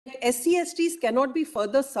SC/STs cannot be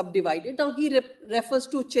further subdivided. Now he refers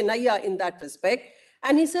to Chennaiya in that respect.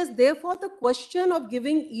 And he says, therefore, the question of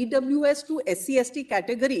giving EWS to SC/ST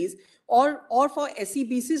categories or for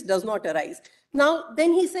SEBCs does not arise. Now,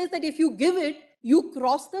 then he says that if you give it, you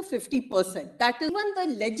cross the 50%. That is when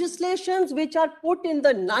the legislations which are put in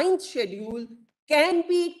the 9th schedule can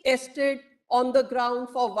be tested on the ground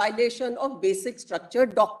for violation of basic structure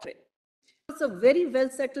doctrine. It's a very well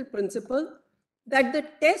settled principle that the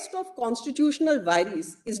test of constitutional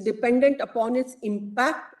violence is dependent upon its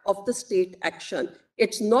impact of the state action.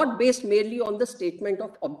 It's not based merely on the statement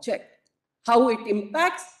of object. How it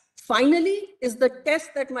impacts finally is the test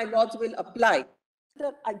that my lords will apply.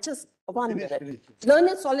 I just one minute.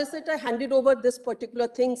 Learned solicitor handed over this particular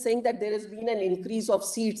thing saying that there has been an increase of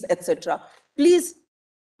seats, etc. Please,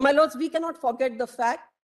 my lords, we cannot forget the fact,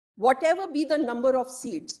 whatever be the number of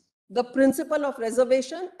seats, the principle of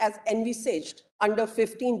reservation as envisaged under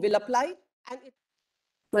 15 will apply. And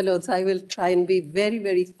my lords, I will try and be very,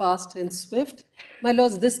 very fast and swift. My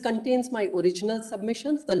lords, this contains my original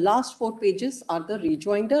submissions. The last 4 pages are the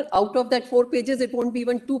rejoinder. Out of that 4 pages, it won't be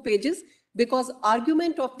even 2 pages because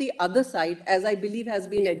argument of the other side, as I believe has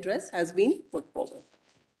been addressed, has been put forward.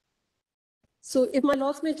 So if my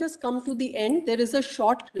lords may just come to the end, there is a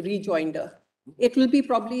short rejoinder. It will be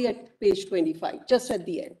probably at page 25, just at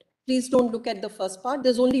the end. Please don't look at the first part.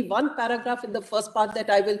 There's only one paragraph in the first part that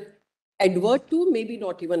I will advert to, maybe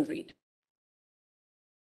not even read.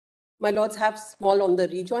 My lords have small on the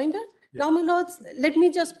rejoinder. Yeah. Now, my lords, let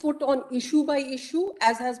me just put on issue by issue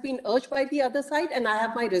as has been urged by the other side, and I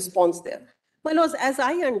have my response there. My lords, as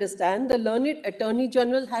I understand, the learned Attorney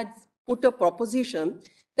General had put a proposition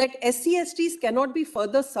that SC/STs cannot be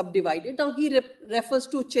further subdivided. Now, he refers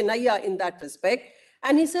to Chennaiya in that respect.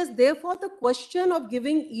 And he says, therefore, the question of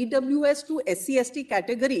giving EWS to SC/ST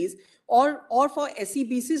categories or for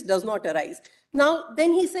SEBCs does not arise. Now,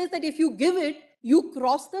 then he says that if you give it, you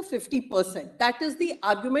cross the 50%. That is the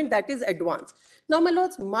argument that is advanced. Now, my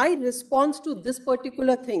lords, my response to this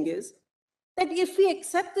particular thing is that if we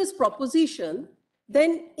accept this proposition,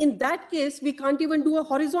 then in that case, we can't even do a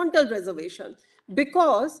horizontal reservation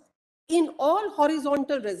because in all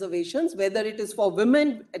horizontal reservations, whether it is for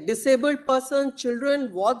women, disabled persons,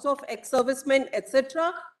 children, wards of ex-servicemen,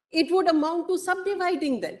 etc., it would amount to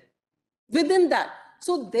subdividing them within that.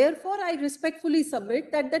 So therefore, I respectfully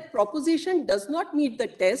submit that that proposition does not meet the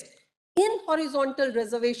test. In horizontal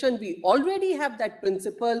reservation, we already have that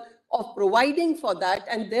principle of providing for that,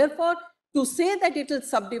 and therefore, to say that it will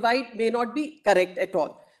subdivide may not be correct at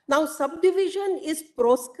all. Now, subdivision is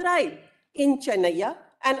proscribed in Chennaiya,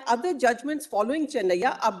 and other judgments following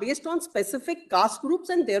Chennaiya are based on specific caste groups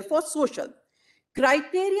and therefore social.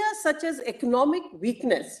 Criteria such as economic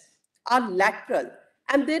weakness are lateral,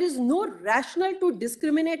 and there is no rationale to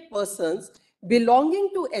discriminate persons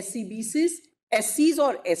belonging to SEBCs, SCs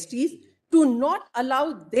or STs to not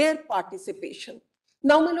allow their participation.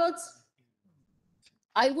 Now, my lords,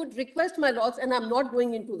 I would request my lords, and I'm not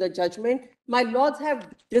going into the judgment, my lords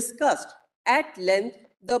have discussed at length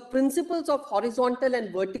the principles of horizontal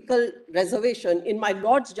and vertical reservation in my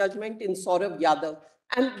lord's judgment in Saurabh Yadav.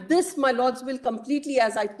 And this, my lords, will completely,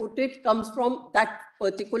 as I put it, comes from that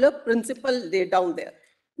particular principle laid down there.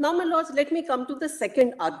 Now, my lords, let me come to the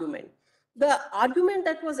second argument. The argument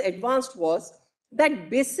that was advanced was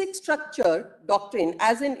that basic structure doctrine,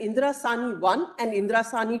 as in Indira Sani 1 and Indira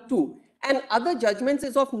Sani 2, and other judgments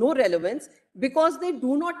is of no relevance because they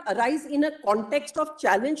do not arise in a context of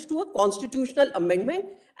challenge to a constitutional amendment,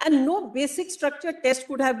 and no basic structure test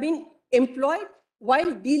could have been employed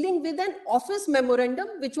while dealing with an office memorandum,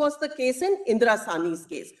 which was the case in Indira Sani's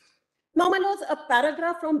case. Now, my lords, a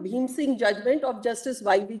paragraph from Bhim Singh judgment of Justice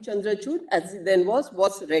Y.B. Chandrachud, as it then was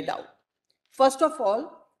read out. First of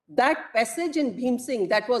all, that passage in Bhim Singh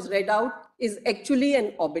that was read out is actually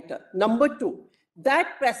an obiter. Number 2,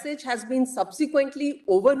 that passage has been subsequently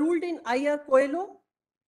overruled in I.R. Coelho.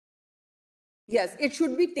 Yes, it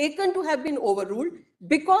should be taken to have been overruled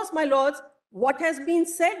because, my lords, what has been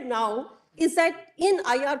said now is that in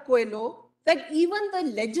I.R. Coelho, that even the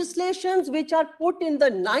legislations which are put in the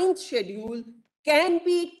 9th schedule can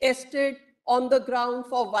be tested on the ground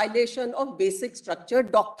for violation of basic structure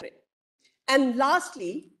doctrine. And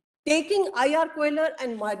lastly, taking I.R. Coelho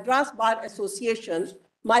and Madras Bar Association,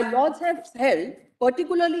 my lords have held,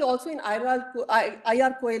 particularly also in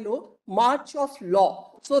I.R. Coelho, march of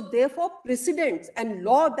law. So therefore, precedents and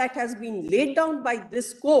law that has been laid down by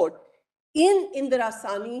this court in Indira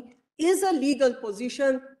Sani is a legal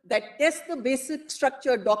position that tests the basic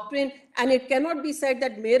structure doctrine, and it cannot be said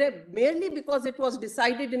that merely because it was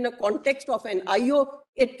decided in a context of an IO,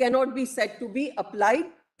 it cannot be said to be applied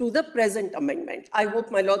to the present amendment. I hope,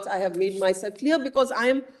 my lords, I have made myself clear, because I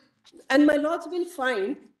am, and my lords will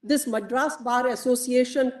find this Madras Bar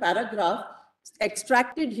Association paragraph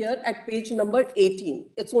extracted here at page number 18.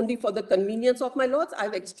 It's only for the convenience of my lords.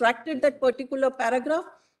 I've extracted that particular paragraph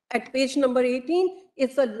at page number 18.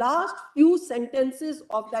 It's the last few sentences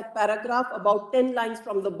of that paragraph, about 10 lines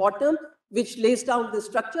from the bottom, which lays down the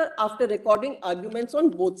structure after recording arguments on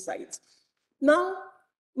both sides. Now,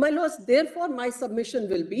 my lords, therefore, my submission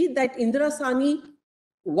will be that Indira Sahni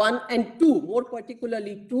 1 and 2, more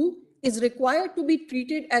particularly 2, is required to be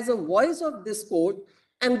treated as a voice of this court,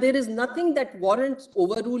 and there is nothing that warrants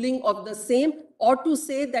overruling of the same, or to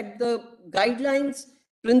say that the guidelines,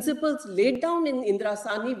 principles laid down in Indira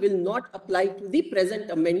Sahni will not apply to the present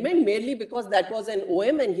amendment, merely because that was an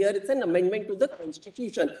OM and here it's an amendment to the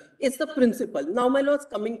Constitution. It's the principle. Now, my lords,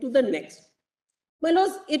 coming to the next. My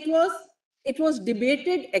lords, it was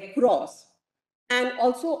debated across and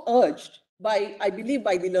also urged by, I believe,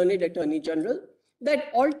 by the learned Attorney General, that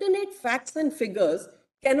alternate facts and figures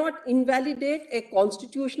cannot invalidate a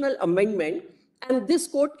constitutional amendment, and this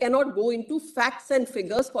court cannot go into facts and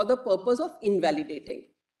figures for the purpose of invalidating.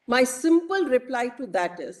 My simple reply to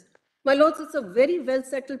that is, my lords, it's a very well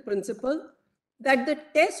settled principle that the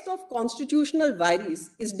test of constitutional viris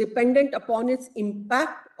is dependent upon its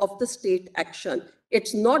impact of the state action.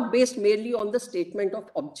 It's not based merely on the statement of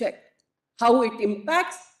object. How it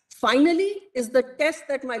impacts finally is the test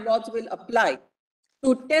that my lords will apply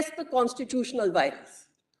to test the constitutional viris.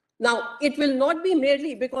 Now, it will not be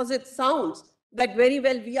merely because it sounds that very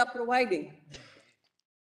well we are providing.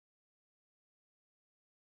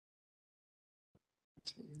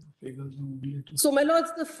 So, my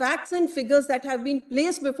lords, the facts and figures that have been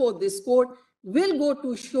placed before this court will go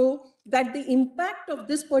to show that the impact of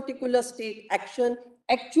this particular state action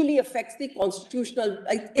actually affects the constitutional,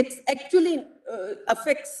 it actually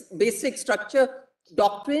affects basic structure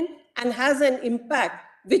doctrine and has an impact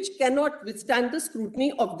which cannot withstand the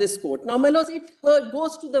scrutiny of this court. Now, my lords, it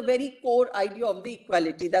goes to the very core idea of the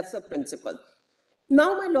equality. That's the principle.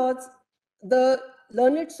 Now, my lords, the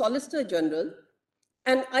learned Solicitor General,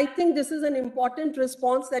 and I think this is an important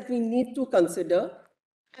response that we need to consider,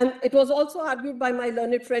 and it was also argued by my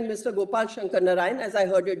learned friend, Mr. Gopal Shankar Narayan, as I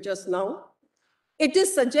heard it just now. It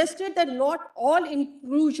is suggested that not all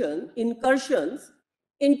incursions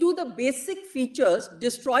into the basic features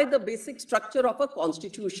destroy the basic structure of a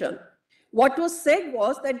constitution. What was said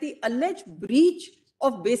was that the alleged breach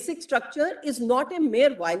of basic structure is not a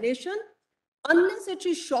mere violation unless it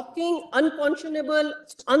is shocking, unconscionable,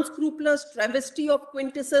 unscrupulous travesty of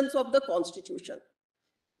quintessence of the Constitution.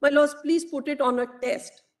 My lords, please put it on a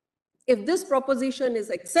test. If this proposition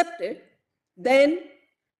is accepted, then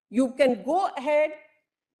you can go ahead,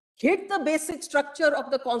 hit the basic structure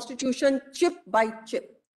of the Constitution chip by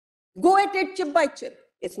chip. Go at it chip by chip.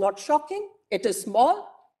 It's not shocking. It is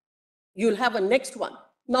small. You'll have a next one.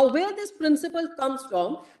 Now, where this principle comes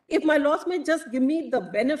from, if my lords may just give me the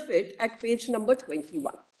benefit at page number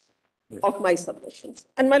 21 of my submissions.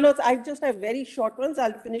 And my lords, I just have very short ones.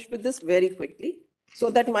 I'll finish with this very quickly so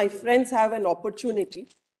that my friends have an opportunity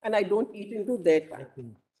and I don't eat into their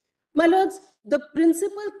time. My lords, the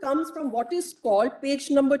principle comes from what is called page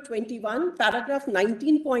number 21, paragraph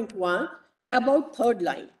 19.1, about third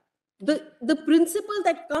line. The principle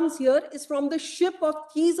that comes here is from the ship of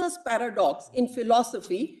Keyser's paradox in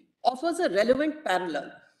philosophy, offers a relevant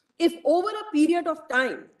parallel. If over a period of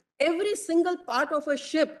time, every single part of a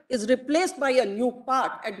ship is replaced by a new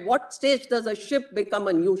part, at what stage does a ship become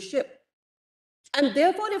a new ship? And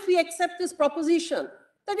therefore, if we accept this proposition,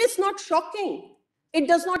 that it's not shocking, it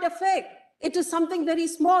does not affect, it is something very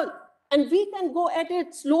small, and we can go at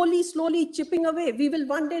it slowly, slowly chipping away. We will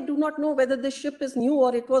one day do not know whether the ship is new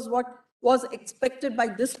or it was what was expected by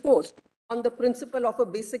this course on the principle of a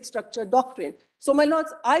basic structure doctrine. So, my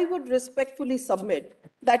lords, I would respectfully submit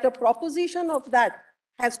that a proposition of that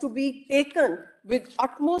has to be taken with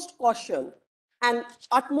utmost caution and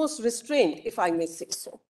utmost restraint, if I may say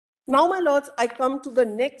so. Now, my lords, I come to the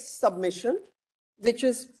next submission, which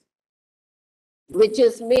is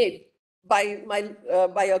made by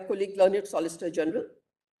a colleague, learned Solicitor General.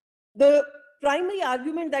 The primary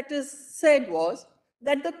argument that is said was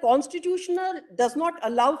that the Constitution does not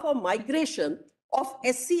allow for migration of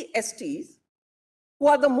SC/STs, who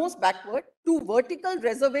are the most backward, to vertical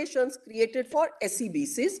reservations created for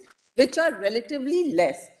SC/BCs, which are relatively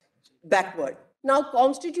less backward. Now,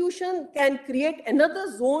 Constitution can create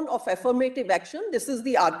another zone of affirmative action. This is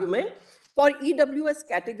the argument for EWS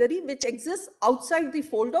category, which exists outside the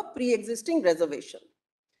fold of pre-existing reservation.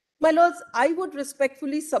 My lords, I would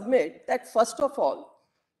respectfully submit that, first of all,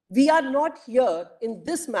 We are not here in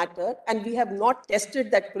this matter, and we have not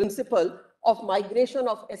tested that principle of migration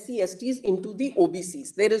of SC/STs into the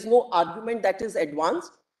OBCs. There is no argument that is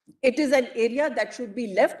advanced. It is an area that should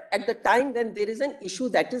be left at the time when there is an issue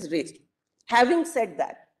that is raised. Having said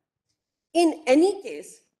that, in any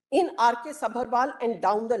case, in R.K. Sabharwal and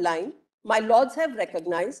down the line, my lords have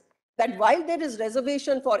recognized that while there is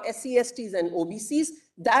reservation for SC/STs and OBCs,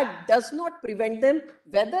 that does not prevent them,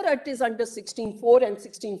 whether it is under 16.4 and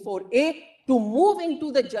 16.4a, to move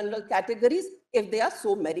into the general categories if they are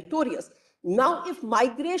so meritorious. Now, if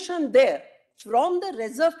migration there from the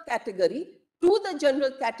reserved category to the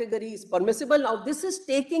general category is permissible, now this is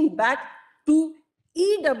taking back to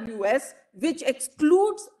EWS, which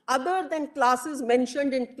excludes other than classes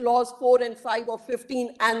mentioned in clause 4 and 5 of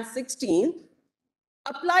 15 and 16,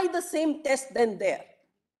 apply the same test then there.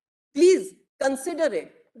 Please consider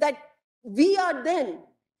it that we are then,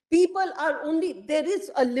 people are only, there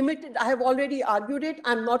is a limited, I have already argued it,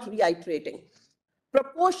 I'm not reiterating.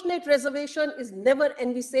 Proportionate reservation is never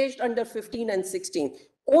envisaged under 15 and 16.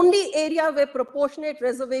 Only area where proportionate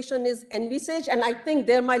reservation is envisaged, and I think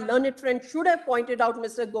there my learned friend should have pointed out,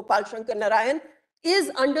 Mr. Gopal Shankar Narayan,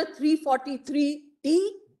 is under 343D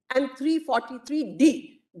and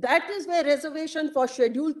 343D. That is where reservation for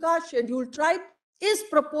scheduled caste, scheduled tribe is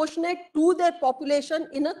proportionate to their population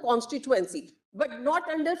in a constituency, but not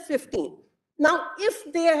under 15. Now,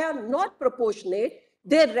 if they are not proportionate,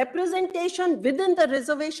 their representation within the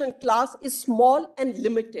reservation class is small and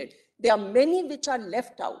limited. There are many which are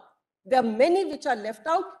left out. There are many which are left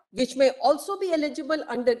out, which may also be eligible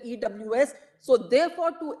under EWS. So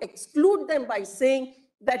therefore, to exclude them by saying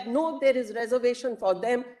that no, there is reservation for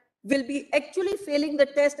them, will be actually failing the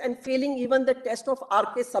test and failing even the test of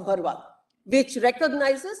R.K. Sabharwal, which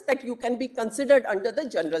recognizes that you can be considered under the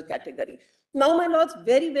general category. Now, my lords,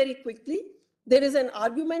 very, very quickly, there is an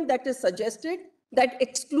argument that is suggested that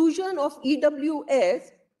exclusion of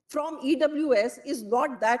EWS from EWS is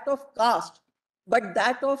not that of caste, but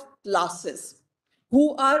that of classes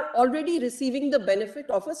who are already receiving the benefit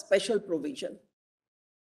of a special provision.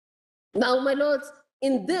 Now, my lords,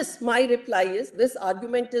 in this, my reply is, this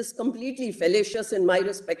argument is completely fallacious in my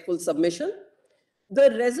respectful submission.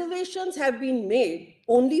 The reservations have been made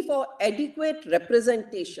only for adequate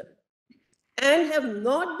representation and have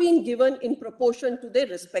not been given in proportion to their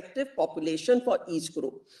respective population for each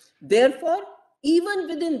group. Therefore, even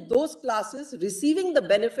within those classes receiving the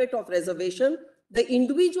benefit of reservation, the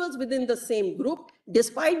individuals within the same group,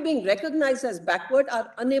 despite being recognized as backward,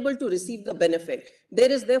 are unable to receive the benefit.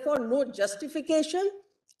 There is therefore no justification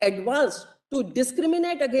advanced to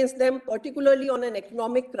discriminate against them, particularly on an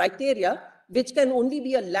economic criteria, which can only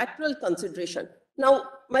be a lateral consideration. Now,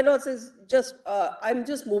 my lords, is just I'm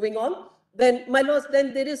just moving on. Then, my lords,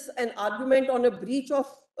 then there is an argument on a breach of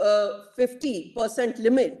 50%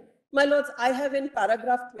 limit. My lords, I have in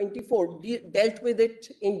paragraph 24 dealt with it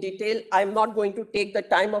in detail. I'm not going to take the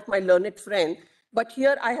time of my learned friend, but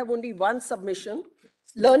here I have only one submission.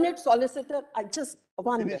 Learned solicitor,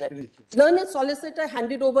 Learned solicitor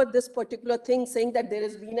handed over this particular thing saying that there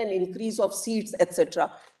has been an increase of seats, etc.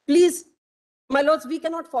 Please, my lords, we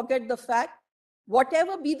cannot forget the fact,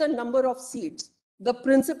 whatever be the number of seats, the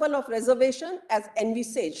principle of reservation as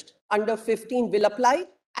envisaged under 15 will apply,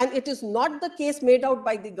 and it is not the case made out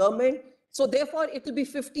by the government. So therefore, it will be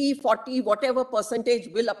 50, 40, whatever percentage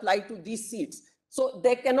will apply to these seats. So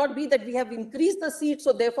there cannot be that we have increased the seats,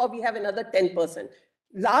 so therefore we have another 10%.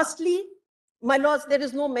 Lastly, my lords, there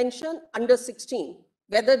is no mention under 16,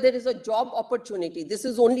 whether there is a job opportunity. This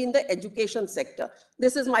is only in the education sector.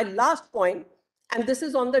 This is my last point, and this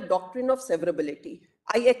is on the doctrine of severability.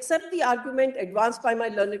 I accept the argument advanced by my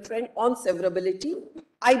learned friend on severability.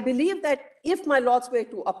 I believe that if my lords were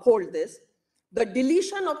to uphold this, the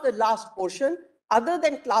deletion of the last portion, other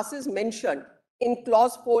than classes mentioned in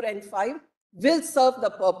clause 4 and 5, will serve the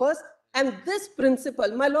purpose. And this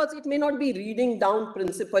principle, my lords, it may not be reading down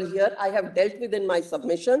principle here. I have dealt with in my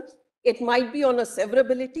submission. It might be on a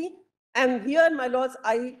severability. And here, my lords,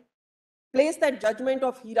 I place that judgment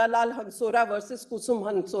of Hiralal Hansora versus Kusum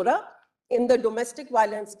Hansora in the domestic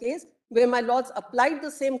violence case, where my lords applied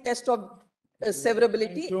the same test of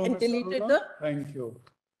severability and deleted the... Thank you.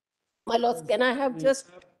 My lords, can I have just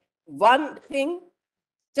one thing,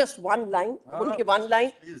 just one line, only one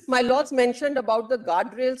line? Please. My lords mentioned about the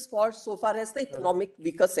guardrails for so far as the economic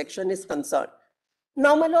weaker section is concerned.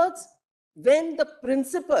 Now, my lords, when the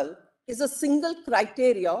principle is a single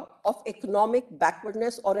criteria of economic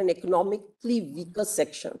backwardness or an economically weaker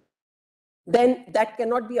section, then that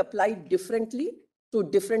cannot be applied differently to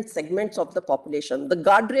different segments of the population. The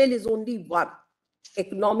guardrail is only one,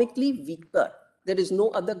 economically weaker. There is no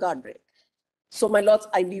other guardrail. So, my lords,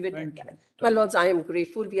 I leave it at that. My lords, I am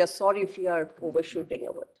grateful. We are sorry if we are overshooting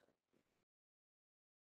our